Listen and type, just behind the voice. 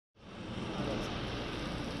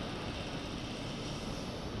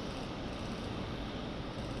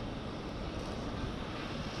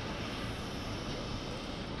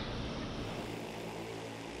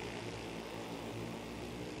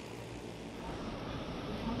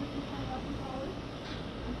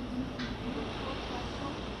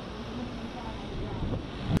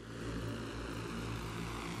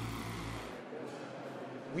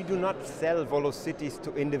We do not sell VoloCities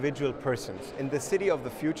to individual persons. In the city of the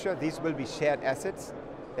future, these will be shared assets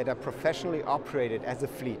that are professionally operated as a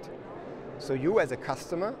fleet. So you as a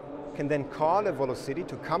customer can then call a VoloCity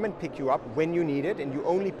to come and pick you up when you need it, and you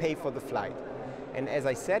only pay for the flight. And as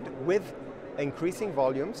I said, with increasing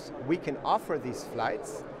volumes, we can offer these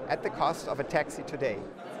flights at the cost of a taxi today.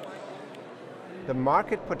 The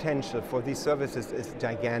market potential for these services is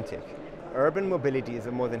gigantic. Urban mobility is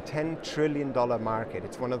a more than $10 trillion market.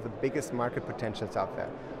 It's one of the biggest market potentials out there.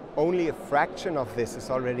 Only a fraction of this is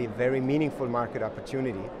already a very meaningful market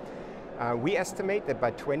opportunity. We estimate that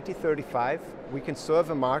by 2035, we can serve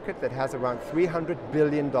a market that has around $300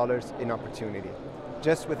 billion in opportunity,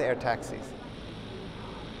 just with air taxis.